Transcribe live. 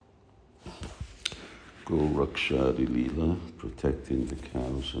Gorakshari Leela, protecting the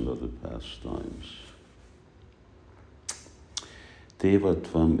cows and other pastimes.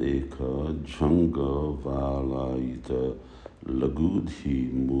 Devatvam eka janga valayita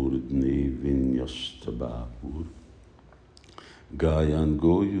lagudhi murdni vinyastabapur gayan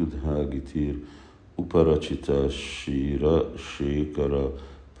goyudhagitir uparachita shira shekara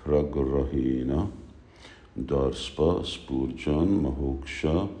pragrahina darspa spurjan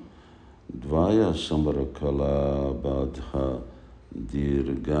mahoksha dvaya samarakala badha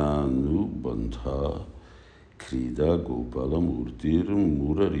dirganu bandha krida gopala murtir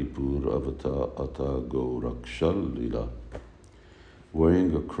muraripur avata ata gorakshal lila.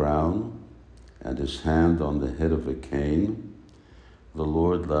 Wearing a crown and his hand on the head of a cane, the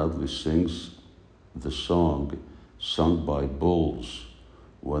Lord loudly sings the song sung by bulls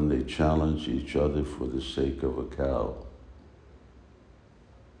when they challenge each other for the sake of a cow.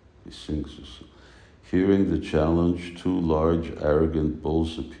 He sings this. Hearing the challenge, two large, arrogant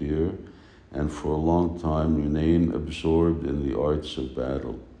bulls appear and for a long time remain absorbed in the arts of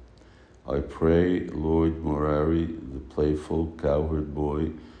battle. I pray, Lord Murari, the playful cowherd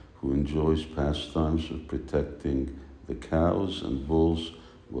boy who enjoys pastimes of protecting the cows and bulls,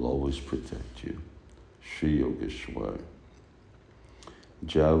 will always protect you. Shri Yogeshwar.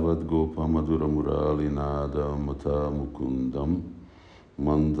 Javad Gopa Madhura Murali Nada Mata Mukundam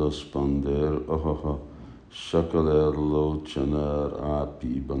Mandas Pander Ahaha Shakaler Lochanar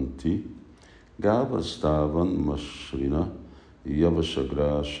Api Banti Gavastavan Mashrina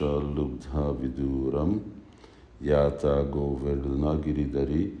Yavashagrasha Lubdha Viduram Yata Govardhana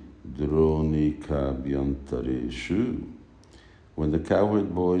Giridari Droni Kabyantareshu. When the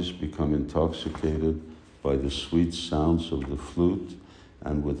cowherd boys become intoxicated by the sweet sounds of the flute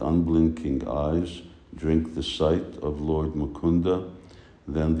and with unblinking eyes drink the sight of Lord Mukunda,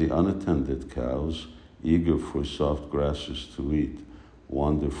 then the unattended cows, eager for soft grasses to eat,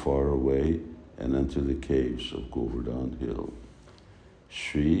 wander far away and enter the caves of Govardhan Hill.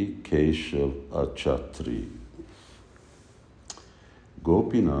 Shri Keshav Achatri.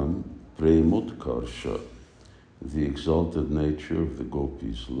 Gopinam Premutkarsha, the exalted nature of the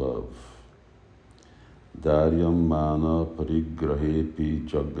gopis' love. Daryam mana parigrahepi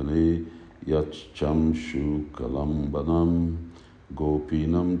jagne yachcham shu kalambanam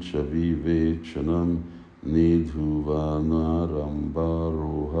gopinam chavivechanam nidhuvana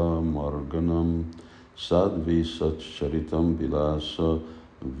rambaroha marganam sadvi satcharitam vilasa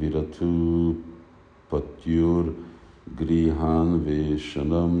viratu patyur grihan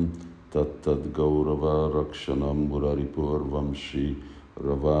veshanam tattad gaurava rakshanam muraripur vamshi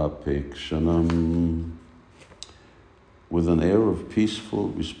ravapekshanam. With an air of peaceful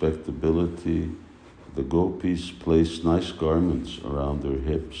respectability, the gopis placed nice garments around their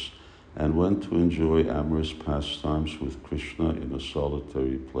hips and went to enjoy amorous pastimes with Krishna in a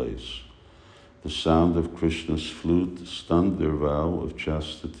solitary place. The sound of Krishna's flute stunned their vow of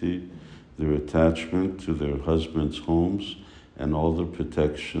chastity, their attachment to their husbands' homes, and all the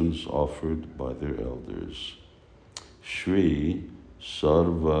protections offered by their elders. Shri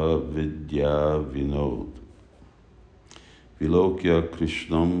Sarva Vidya Vinod. Vilokya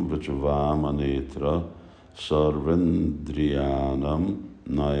Krishnam Vrajavamanetra Sarvendriyanam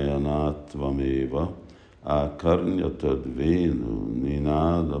Nayanatvameva Akarnyatadvenu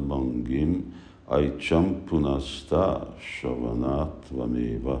Ninadabangim Aichampunasta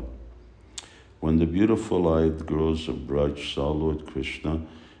Shavanatvameva. When the beautiful-eyed girls of Braj saw Lord Krishna,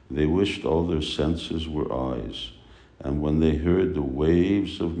 they wished all their senses were eyes, and when they heard the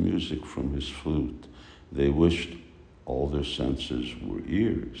waves of music from his flute, they wished all their senses were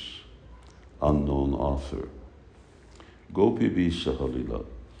ears. Unknown author. Gopi Sahalila,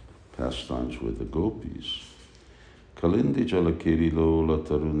 pastimes with the gopis. Kalindi Jalakiri Lola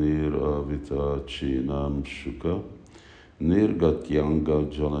Tarunir Avita Chinam Shuka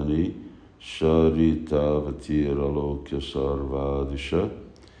Nirgatyanga Jalani Sharita Vatira Lokya Sarvadisha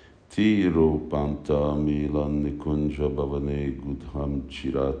Tiro Panta Milan Nikunja Bhavane Gudham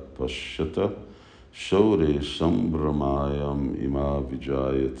Chirat Pashyata Shore Sambramayam Ima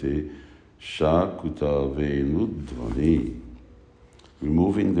Vijayate Shakuta Venudvani.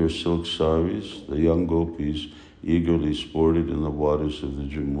 Removing their silk saris, the young gopis eagerly sported in the waters of the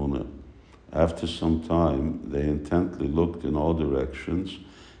Jamuna. After some time, they intently looked in all directions,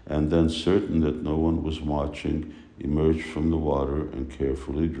 and then, certain that no one was watching, emerged from the water and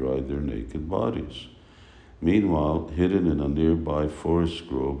carefully dried their naked bodies. Meanwhile, hidden in a nearby forest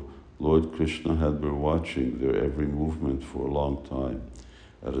grove, Lord Krishna had been watching their every movement for a long time.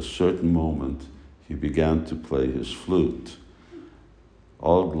 At a certain moment, he began to play his flute.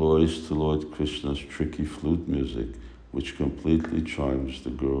 All glories to Lord Krishna's tricky flute music, which completely charms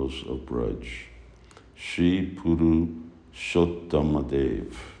the girls of Braj. Shri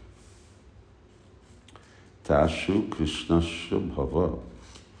Purushottamadev. Tashu Krishnasya Bhava.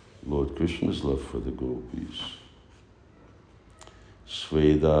 Lord Krishna's love for the gopis.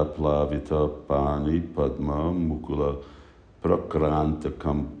 Sveda Plavita Pani Padma Mukula Prakranta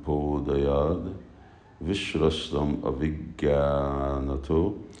Kampodayad Vishrastam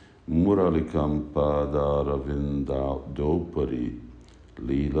Avigyanato Muralikam Padaravinda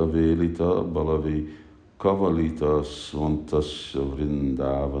Lila Velita Balavi Kavalita Svantasya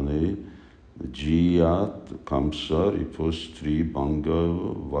Vrindavane Jiyat Kamsa Ripustri Banga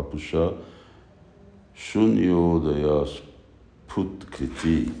Vapusha Shunyodayas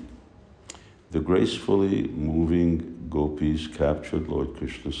Putkriti. The gracefully moving gopis captured Lord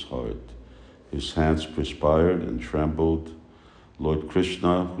Krishna's heart. His hands perspired and trembled. Lord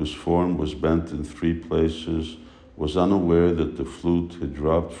Krishna, whose form was bent in 3 places, was unaware that the flute had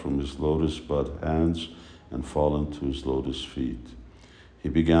dropped from his lotus bud hands and fallen to his lotus feet. He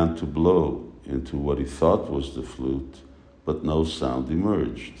began to blow into what he thought was the flute, but no sound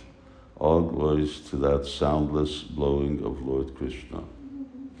emerged. All glories to that soundless blowing of Lord Krishna.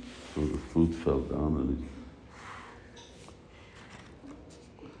 So the flute fell down and it...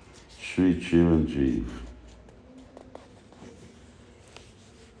 Sri Chiranjeev.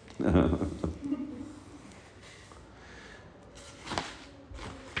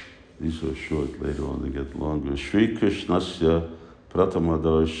 These are short, later on they get longer. Sri Krishnasya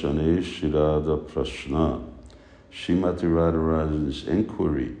Pratamadarshane Shirada Prashna. Srimati Radharani's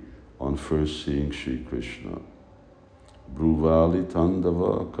inquiry on first seeing Sri Krishna. Bruvali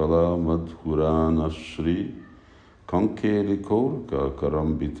Tandava Kala Madhurana Shri Kankeli Korka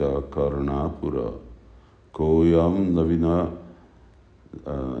Karambita Karnapura Koyam Navina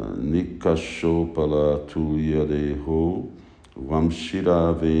Nikashopala Tulyadeho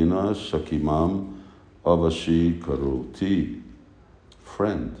Vamshira Vena Sakimam Avashi Karoti.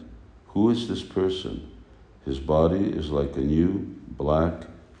 Friend, who is this person? His body is like a new black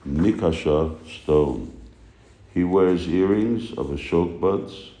Nikasha stone. He wears earrings of ashok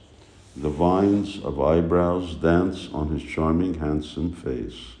buds. The vines of eyebrows dance on his charming, handsome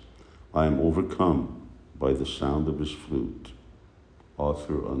face. I am overcome by the sound of his flute.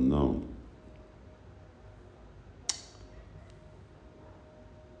 Author unknown.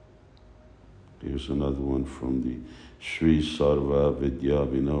 Here's another one from the Sri Sarva Vidya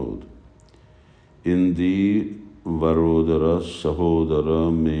Vinod. Indi Varodara Sahodara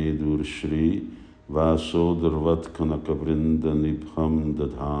Medur Shri Vasodarvat Kanakavrinda Nibham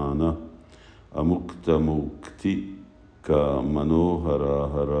Dadhana Amukta Mukti Ka Manohara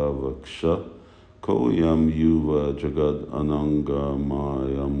Hara Vaksha Koyam Yuva Jagad Ananga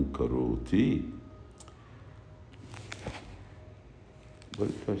Mayam Karoti.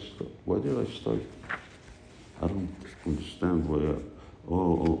 Why did I start? I don't understand why.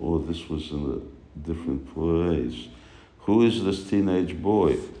 This was in a different place. Who is this teenage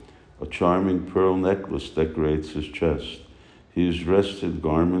boy? A charming pearl necklace decorates his chest. He is dressed in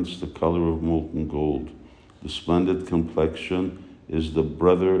garments the color of molten gold. The splendid complexion is the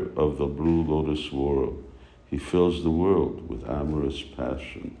brother of the blue lotus whorl. He fills the world with amorous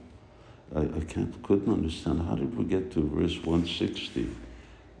passion. I couldn't understand. How did we get to verse 160?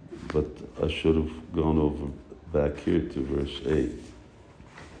 But I should have gone over back here to verse 8.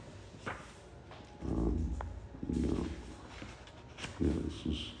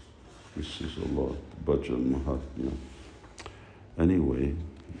 This is a lot. Bhajan Mahatmya. Anyway,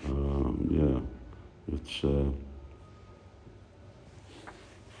 it's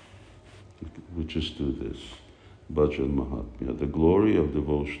we just do this. Bhajan Mahatmya, the glory of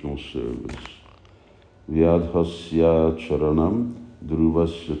devotional service. Vyadhasya charanam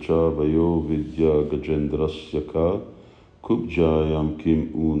druvasya cha vayo vidya gajendrasya ka kubjayam kim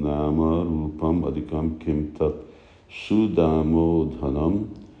unama rupam adikam kim tat sudamo dhanam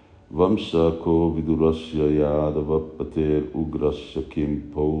vamsa ko vidurasya yadava pater ugrasya kim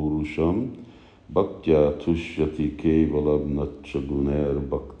paurusham bhaktya tushyati kevalam natcha guner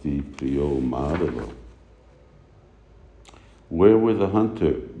bhakti priyo madhava. Where were the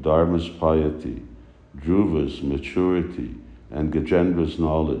hunter, Dharma's piety, Dhruva's maturity, and Gajendra's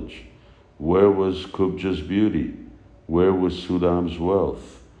knowledge? Where was Kubja's beauty? Where was Sudam's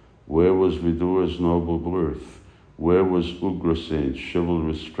wealth? Where was Vidura's noble birth? Where was Ugrasen's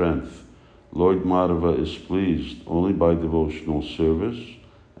chivalrous strength? Lord Madhava is pleased only by devotional service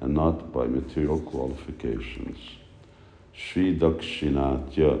and not by material qualifications. Sri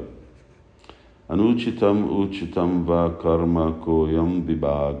Dakshinatya. Anuchitam uchitam va karma koyam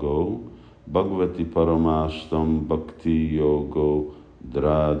vibhago bhagavati paramastam bhakti yogo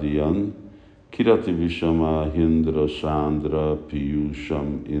dradiyan kirati vishama hindra sandra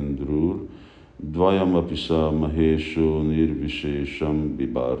piyusham indrur dvayam apisa mahesho nirvishesham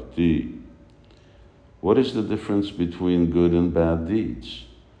vibharti. What is the difference between good and bad deeds?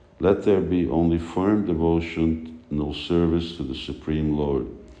 Let there be only firm devotional service to the Supreme Lord.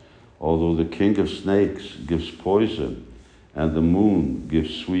 Although the king of snakes gives poison and the moon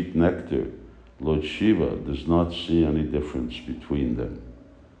gives sweet nectar, Lord Shiva does not see any difference between them.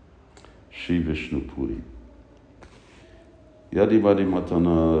 Shri Vishnu Puri. Yadi Vadi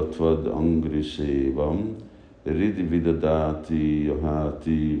Matana Tvad Angri Sevam Ridi Vidadati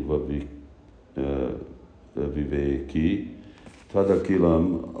Yohati Viveki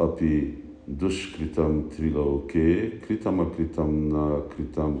Tadakilam Api Dushkritam Triloke Kritam Akritam Na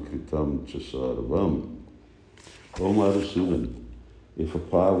Kritam Kritam Chasarvam. O Madhusudan, if a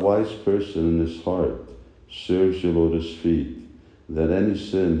wise person in his heart serves your lotus feet, then any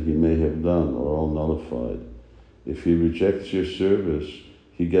sin he may have done are all nullified. If he rejects your service,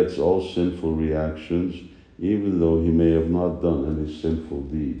 he gets all sinful reactions, even though he may have not done any sinful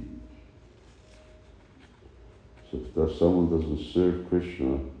deed. So if someone doesn't serve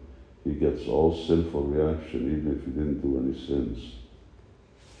Krishna, he gets all sinful reaction, even if he didn't do any sins.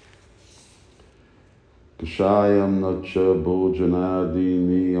 Kashayam nacha bhojanadi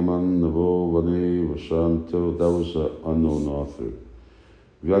niyaman navo vane vashanto. That was an unknown author.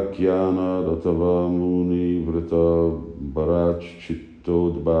 Vyakyana ratava muni vrita barach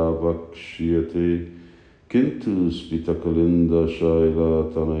chittodbhavak shyate kintu spitakalinda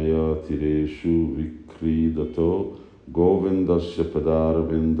shaila tanaya tireshu vikridato govindasya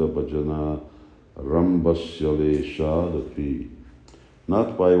padaravinda bhajana rambasya leshadapi.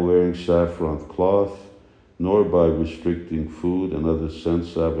 Not by wearing saffron cloth, nor by restricting food and other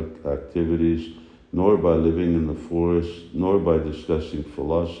sense activities, nor by living in the forest, nor by discussing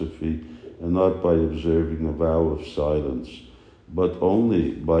philosophy, and not by observing a vow of silence, but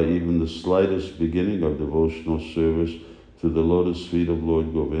only by even the slightest beginning of devotional service to the lotus feet of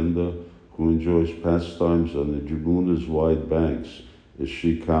Lord Govinda, who enjoys pastimes on the Jamunda's wide banks, as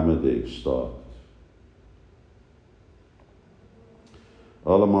Sri Kamadev stopped.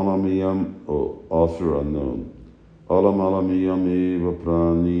 Alamalamiyam, author unknown. Alamalamiyam eva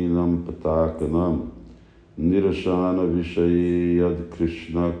praninam patakanam nirashana vishaye yad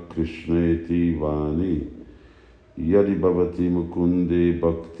Krishna krishneti vani yadi bhavati mukunde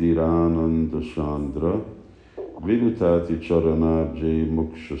bhaktirananda chandra vidutati charanabje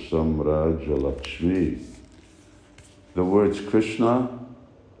muksha samraja lakshmi. The words Krishna,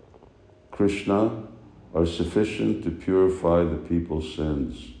 Krishna are sufficient to purify the people's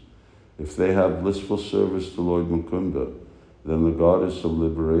sins. If they have blissful service to Lord Mukunda, then the goddess of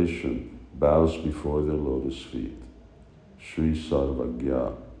liberation bows before their lotus feet. Sri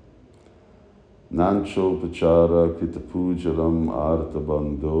Sarvagya. Nancho Pachara Kritapujaram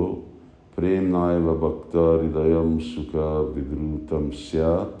Artabandho Premnaiva Bhakta Hridayam Sukha Vidrutam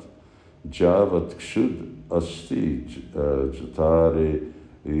Syat Javat Kshud Asti Jatare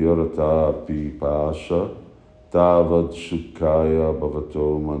Yorata Pipasha Tavad Shukaya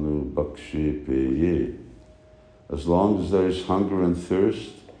Bhavato Manu Bakshe Peye. As long as there is hunger and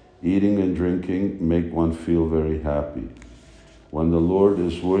thirst, eating and drinking make one feel very happy. When the Lord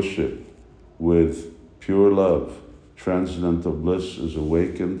is worshipped with pure love, transcendental bliss is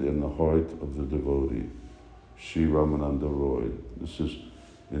awakened in the heart of the devotee. Sri Ramananda Roy. This is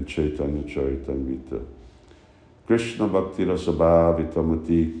in Chaitanya Charitamrita. Krishna Bhakti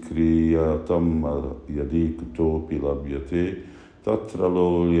Rasabhavitamati Kriyatam Yadi Kutopi Labhyate Tatra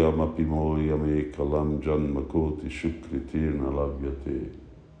Lolyam Apimolyam Ekalam Janmakoti Shukritirna Labhyate.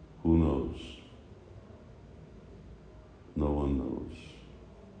 Who knows? No one knows.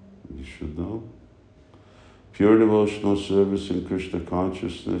 You should know. Pure devotional service in Krishna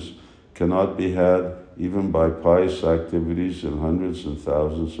consciousness cannot be had even by pious activities in hundreds and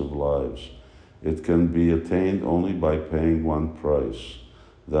thousands of lives. It can be attained only by paying one price,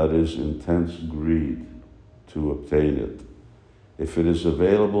 that is, intense greed to obtain it. If it is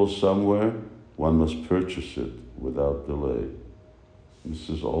available somewhere, one must purchase it without delay. This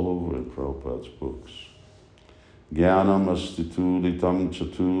is all over in Prabhupada's books. Jnanam astitulitam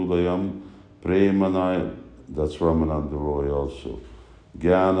chatulayam premanaya. That's Ramananda Roy also.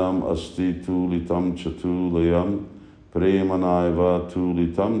 Jnanam astitulitam chatulayam premanaiva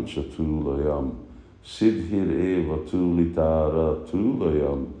tulitam chatulayam siddhir eva tulitara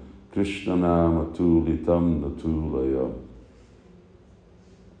tulayam krishnanama tulitam natulayam.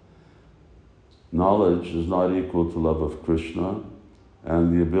 Knowledge is not equal to love of Krishna,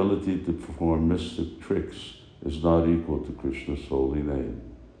 and the ability to perform mystic tricks is not equal to Krishna's holy name.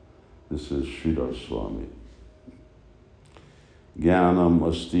 This is Sridhar Swami. Jnanam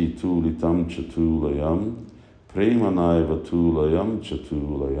asti tulitam chatulayam, premanaiva tulayam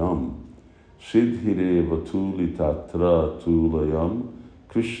chatulayam, siddhireva tulitatra tulayam,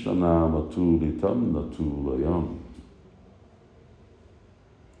 Krishna nama tulitam natulayam.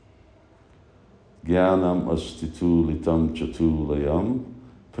 Jnanam asti tulitam chatulayam,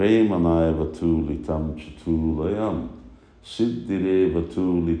 premanaiva tulitam chatulayam, siddhireva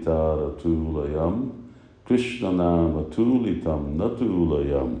tulitara tulayam, Krishna nama tulitam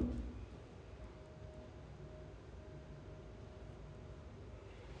natulayam.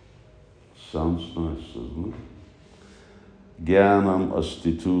 Sounds nice, doesn't it? Jnanam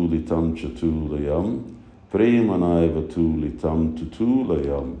asti tulitam chatulayam, premanaiva tulitam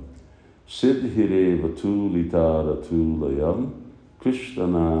tutulayam, siddhireva tulitara tulayam, Krishna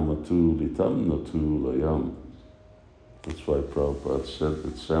nama tulitam natulayam. That's why Prabhupada said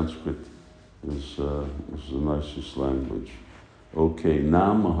that Sanskrit is the nicest language. Okay,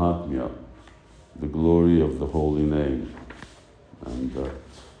 Nam Mahatmya, the glory of the holy name. And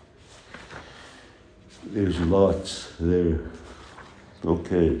there's lots there.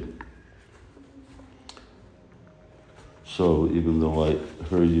 Okay. So even though I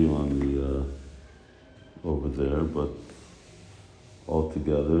heard you on the over there, but all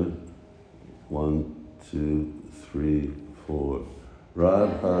together, 1, 2, 3, 4.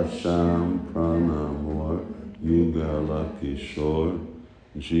 Radha Sham Pranamor Yugala Kishore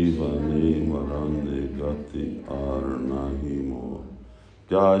Jivani Marande Gati Arnahimo.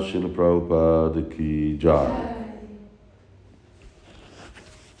 Jai Srila Prabhupada Ki Jai.